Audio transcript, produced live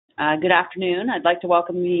Good afternoon. I'd like to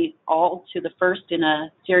welcome you all to the first in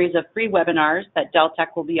a series of free webinars that Dell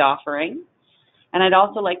Tech will be offering. And I'd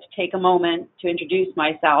also like to take a moment to introduce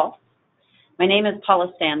myself. My name is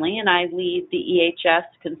Paula Stanley, and I lead the EHS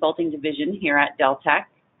Consulting Division here at Dell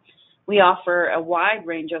Tech. We offer a wide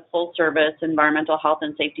range of full-service environmental health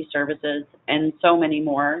and safety services and so many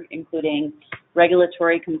more, including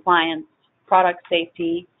regulatory compliance, product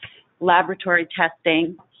safety, laboratory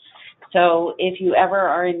testing. So if you ever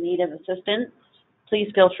are in need of assistance,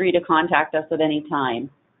 please feel free to contact us at any time.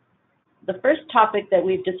 The first topic that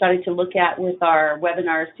we've decided to look at with our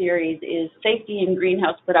webinar series is safety in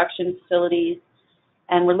greenhouse production facilities,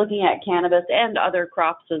 and we're looking at cannabis and other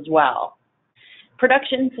crops as well.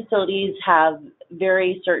 Production facilities have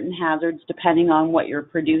very certain hazards depending on what you're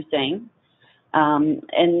producing,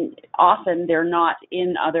 and often they're not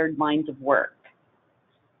in other lines of work.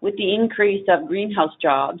 With the increase of greenhouse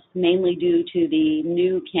jobs, mainly due to the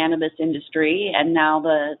new cannabis industry and now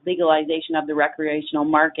the legalization of the recreational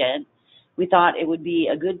market, we thought it would be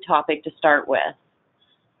a good topic to start with.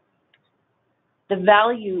 The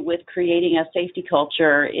value with creating a safety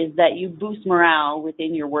culture is that you boost morale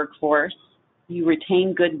within your workforce, you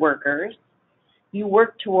retain good workers, you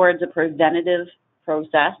work towards a preventative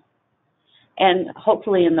process, and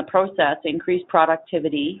hopefully in the process increase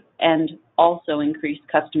productivity and also increase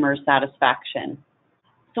customer satisfaction.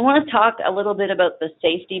 So I want to talk a little bit about the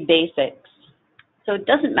safety basics. So it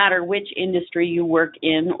doesn't matter which industry you work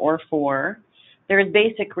in or for, there's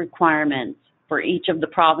basic requirements for each of the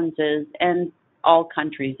provinces and all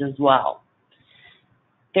countries as well.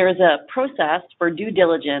 There is a process for due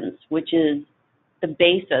diligence, which is the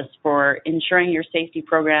basis for ensuring your safety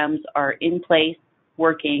programs are in place,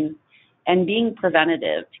 working, and being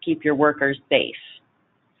preventative to keep your workers safe.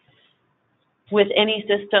 With any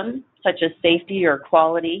system, such as safety or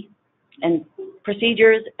quality, and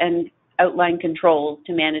procedures and outline controls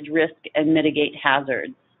to manage risk and mitigate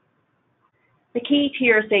hazards. The key to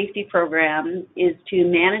your safety program is to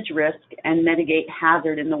manage risk and mitigate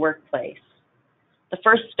hazard in the workplace. The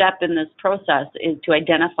first step in this process is to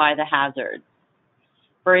identify the hazards.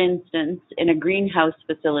 For instance, in a greenhouse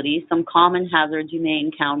facility, some common hazards you may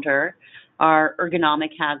encounter are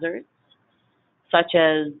ergonomic hazards, such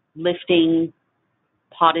as lifting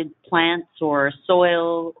potted plants or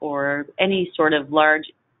soil or any sort of large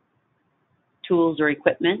tools or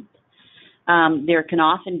equipment. There can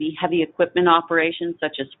often be heavy equipment operations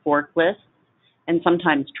such as forklifts and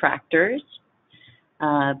sometimes tractors.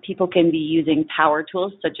 People can be using power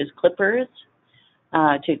tools such as clippers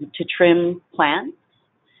to trim plants.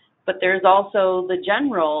 But there's also the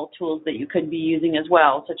general tools that you could be using as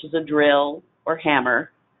well, such as a drill or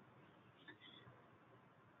hammer.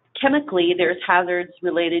 Chemically, there's hazards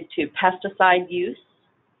related to pesticide use.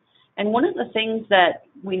 And one of the things that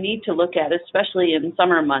we need to look at, especially in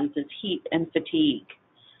summer months, is heat and fatigue.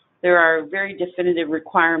 There are very definitive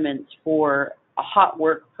requirements for a hot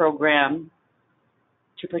work program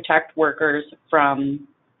to protect workers from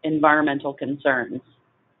environmental concerns.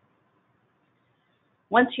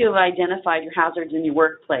 Once you have identified your hazards in your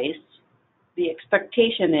workplace, the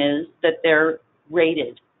expectation is that they're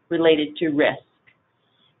rated related to risk.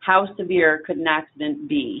 How severe could an accident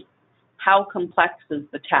be? How complex is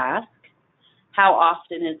the task? How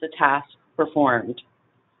often is the task performed?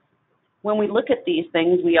 When we look at these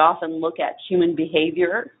things, we often look at human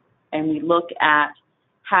behavior and we look at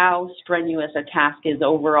how strenuous a task is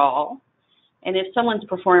overall. And if someone's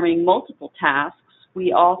performing multiple tasks,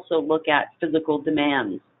 we also look at physical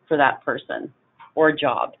demands for that person or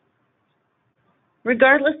job.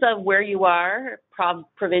 Regardless of where you are,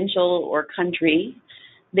 provincial or country,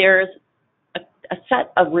 there's a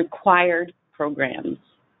set of required programs.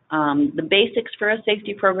 The basics for a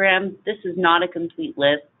safety program, this is not a complete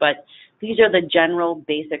list, but these are the general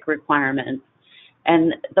basic requirements.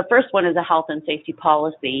 And the first one is a health and safety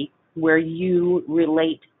policy where you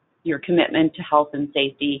relate your commitment to health and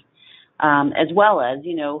safety as well as,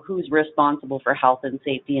 who's responsible for health and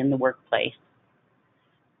safety in the workplace.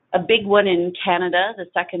 A big one in Canada, the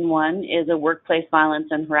second one, is a workplace violence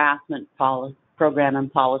and harassment program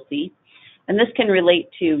and policy. And this can relate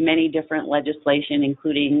to many different legislation,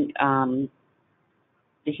 including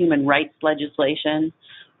the human rights legislation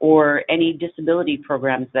or any disability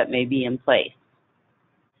programs that may be in place.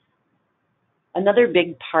 Another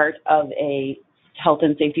big part of a health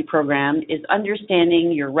and safety program is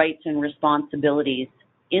understanding your rights and responsibilities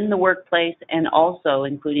in the workplace and also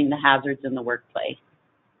including the hazards in the workplace.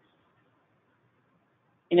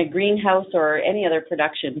 In a greenhouse or any other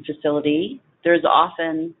production facility, there's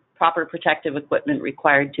often proper protective equipment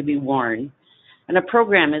required to be worn. And a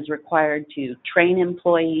program is required to train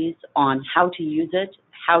employees on how to use it,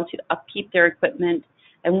 how to upkeep their equipment,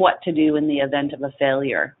 and what to do in the event of a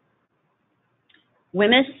failure.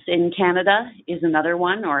 WHMIS in Canada is another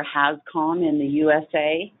one, or HAZCOM in the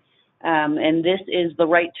USA, and this is the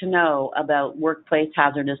right to know about workplace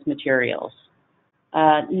hazardous materials.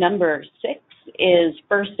 Number 6 is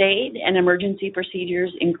first aid and emergency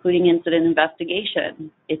procedures, including incident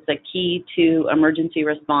investigation. It's a key to emergency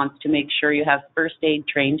response to make sure you have first aid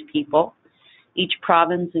trained people. Each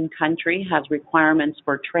province and country has requirements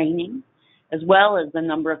for training, as well as the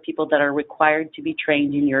number of people that are required to be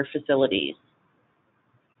trained in your facilities.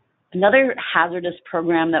 Another hazardous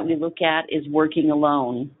program that we look at is working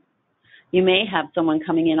alone. You may have someone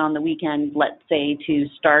coming in on the weekend, let's say, to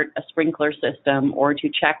start a sprinkler system or to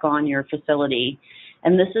check on your facility.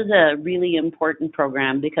 And this is a really important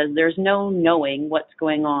program because there's no knowing what's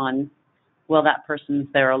going on while that person's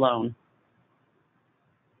there alone.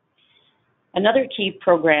 Another key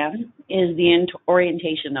program is the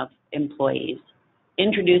orientation of employees,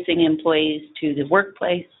 introducing employees to the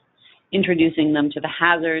workplace, introducing them to the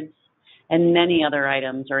hazards, and many other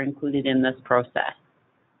items are included in this process.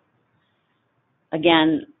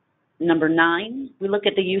 Again, number 9, we look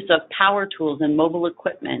at the use of power tools and mobile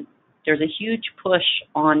equipment. There's a huge push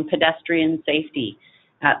on pedestrian safety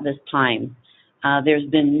at this time. There's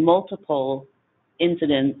been multiple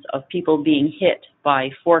incidents of people being hit by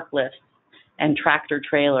forklifts and tractor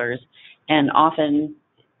trailers, and often,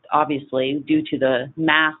 obviously, due to the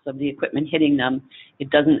mass of the equipment hitting them, it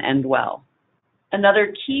doesn't end well.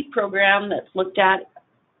 Another key program that's looked at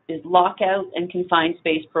is lockout and confined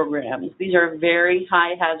space programs. These are very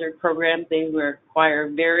high hazard programs. They require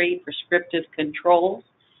very prescriptive controls,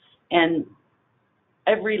 and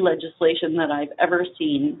every legislation that I've ever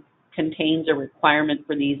seen contains a requirement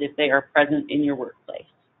for these if they are present in your workplace.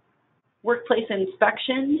 Workplace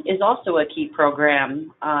inspection is also a key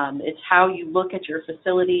program. It's how you look at your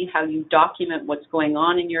facility, how you document what's going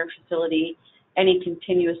on in your facility, any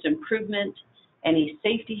continuous improvement, any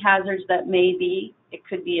safety hazards that may be. It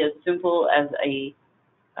could be as simple as a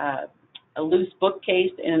loose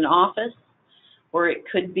bookcase in an office, or it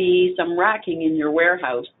could be some racking in your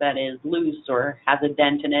warehouse that is loose or has a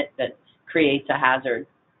dent in it that creates a hazard.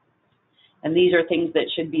 And these are things that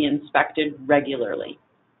should be inspected regularly.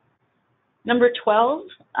 Number 12,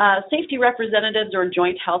 safety representatives or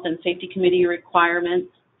joint health and safety committee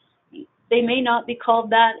requirements. They may not be called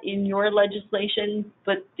that in your legislation,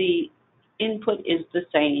 but the input is the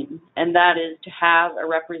same, and that is to have a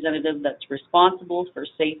representative that's responsible for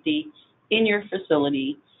safety in your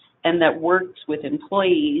facility and that works with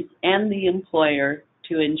employees and the employer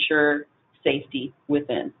to ensure safety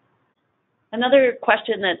within. Another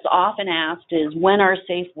question that's often asked is, when are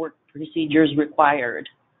safe work procedures required?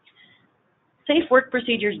 Safe work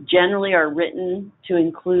procedures generally are written to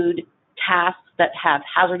include tasks that have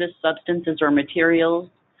hazardous substances or materials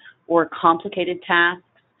or complicated tasks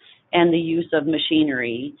and the use of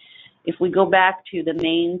machinery. If we go back to the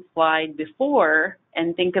main slide before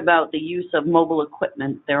and think about the use of mobile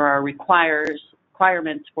equipment, there are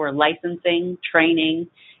requirements for licensing, training,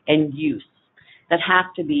 and use that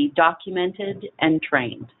have to be documented and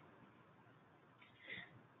trained.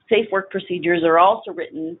 Safe work procedures are also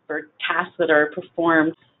written for tasks that are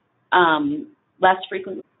performed less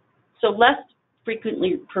frequently. So less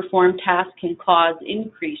frequently performed tasks can cause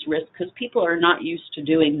increased risk because people are not used to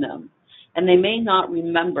doing them, and they may not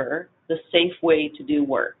remember the safe way to do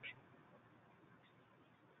work.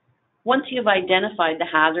 Once you've identified the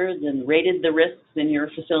hazards and rated the risks in your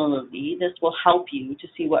facility, this will help you to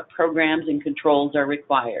see what programs and controls are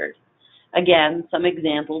required. Again, some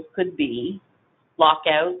examples could be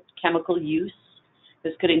lockout, chemical use.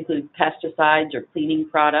 This could include pesticides or cleaning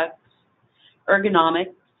products,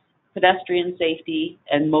 ergonomics, pedestrian safety,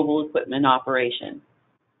 and mobile equipment operation.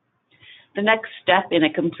 The next step in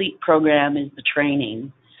a complete program is the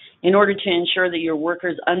training. In order to ensure that your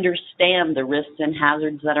workers understand the risks and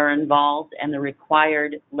hazards that are involved and the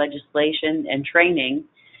required legislation and training,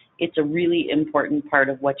 it's a really important part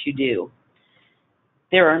of what you do.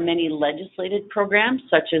 There are many legislated programs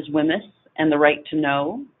such as WHMIS and the right to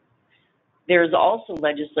know. There's also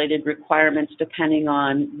legislated requirements depending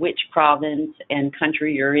on which province and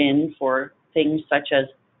country you're in for things such as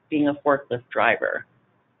being a forklift driver.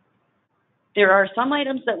 There are some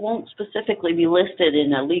items that won't specifically be listed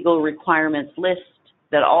in a legal requirements list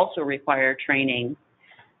that also require training,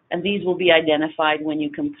 and these will be identified when you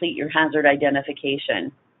complete your hazard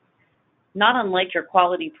identification. Not unlike your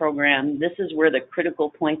quality program, this is where the critical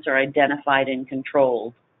points are identified and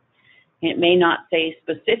controlled. It may not say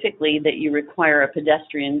specifically that you require a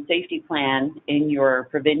pedestrian safety plan in your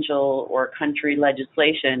provincial or country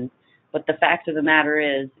legislation, but the fact of the matter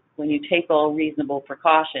is, when you take all reasonable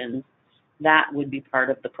precautions, that would be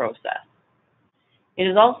part of the process. It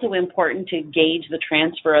is also important to gauge the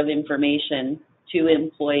transfer of information to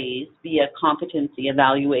employees via competency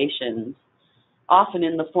evaluations, often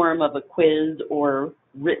in the form of a quiz or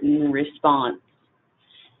written response.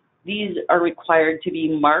 These are required to be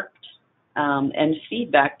marked and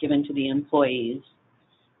feedback given to the employees.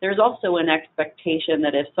 There's also an expectation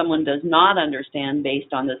that if someone does not understand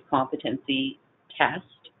based on this competency test,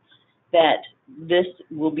 that this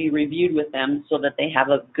will be reviewed with them so that they have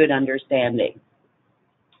a good understanding.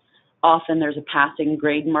 Often there's a passing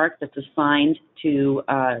grade mark that's assigned to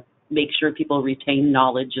make sure people retain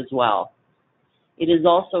knowledge as well. It is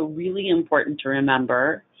also really important to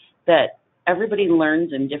remember that everybody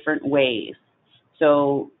learns in different ways.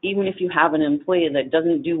 So even if you have an employee that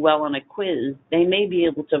doesn't do well on a quiz, they may be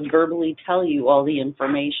able to verbally tell you all the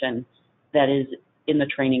information that is in the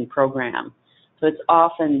training program. So it's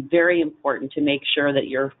often very important to make sure that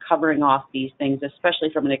you're covering off these things, especially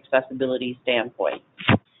from an accessibility standpoint.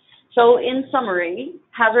 So in summary,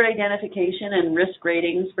 hazard identification and risk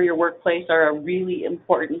ratings for your workplace are a really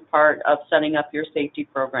important part of setting up your safety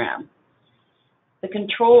program. The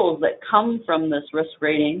controls that come from this risk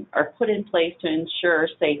rating are put in place to ensure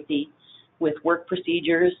safety with work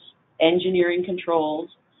procedures, engineering controls,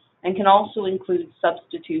 and can also include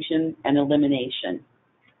substitution and elimination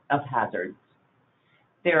of hazards.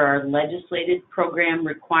 There are legislated program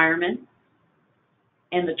requirements,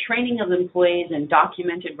 and the training of employees and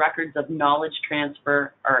documented records of knowledge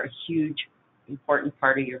transfer are a huge, important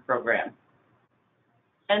part of your program.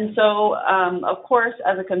 And so, of course,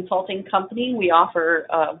 as a consulting company, we offer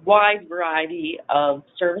a wide variety of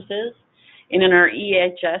services. And in our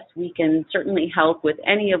EHS, we can certainly help with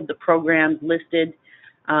any of the programs listed,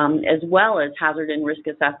 as well as hazard and risk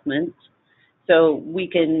assessments. So we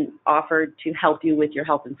can offer to help you with your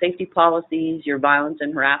health and safety policies, your violence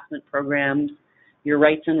and harassment programs, your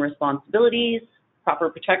rights and responsibilities, proper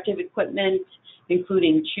protective equipment,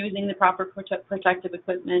 including choosing the proper protective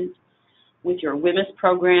equipment, with your WMIS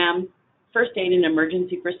program, first aid and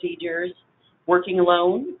emergency procedures, working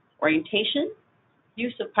alone, orientation,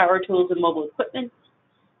 use of power tools and mobile equipment,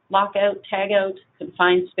 lockout, tagout,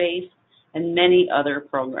 confined space, and many other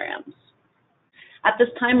programs. At this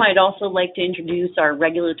time, I'd also like to introduce our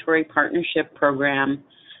Regulatory Partnership Program.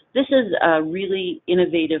 This is a really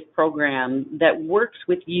innovative program that works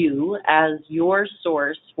with you as your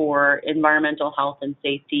source for environmental health and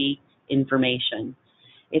safety information.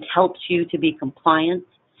 It helps you to be compliant.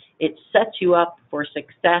 It sets you up for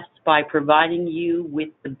success by providing you with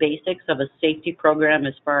the basics of a safety program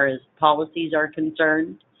as far as policies are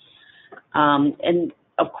concerned. And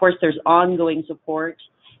of course, there's ongoing support.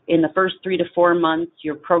 In the first 3 to 4 months,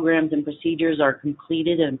 your programs and procedures are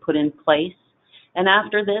completed and put in place. And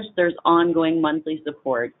after this, there's ongoing monthly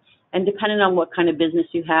support. And depending on what kind of business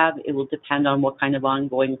you have, it will depend on what kind of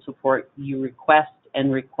ongoing support you request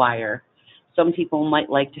and require. Some people might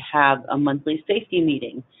like to have a monthly safety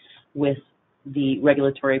meeting with the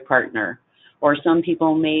regulatory partner, or some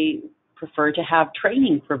people may prefer to have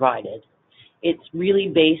training provided. It's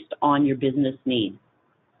really based on your business need.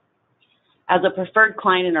 As a preferred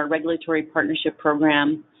client in our regulatory partnership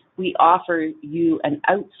program, we offer you an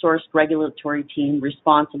outsourced regulatory team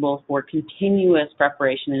responsible for continuous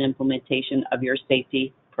preparation and implementation of your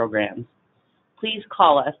safety programs. Please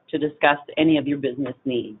call us to discuss any of your business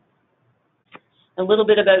needs. A little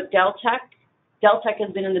bit about Dell Tech. Dell Tech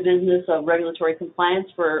has been in the business of regulatory compliance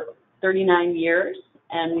for 39 years,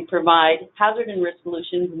 and we provide hazard and risk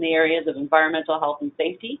solutions in the areas of environmental health and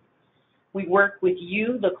safety. We work with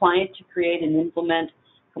you, the client, to create and implement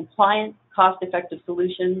compliant, cost-effective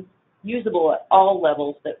solutions usable at all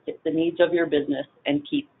levels that fit the needs of your business and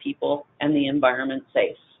keep people and the environment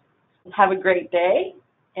safe. Have a great day,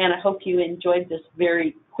 and I hope you enjoyed this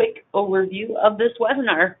very quick overview of this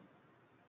webinar.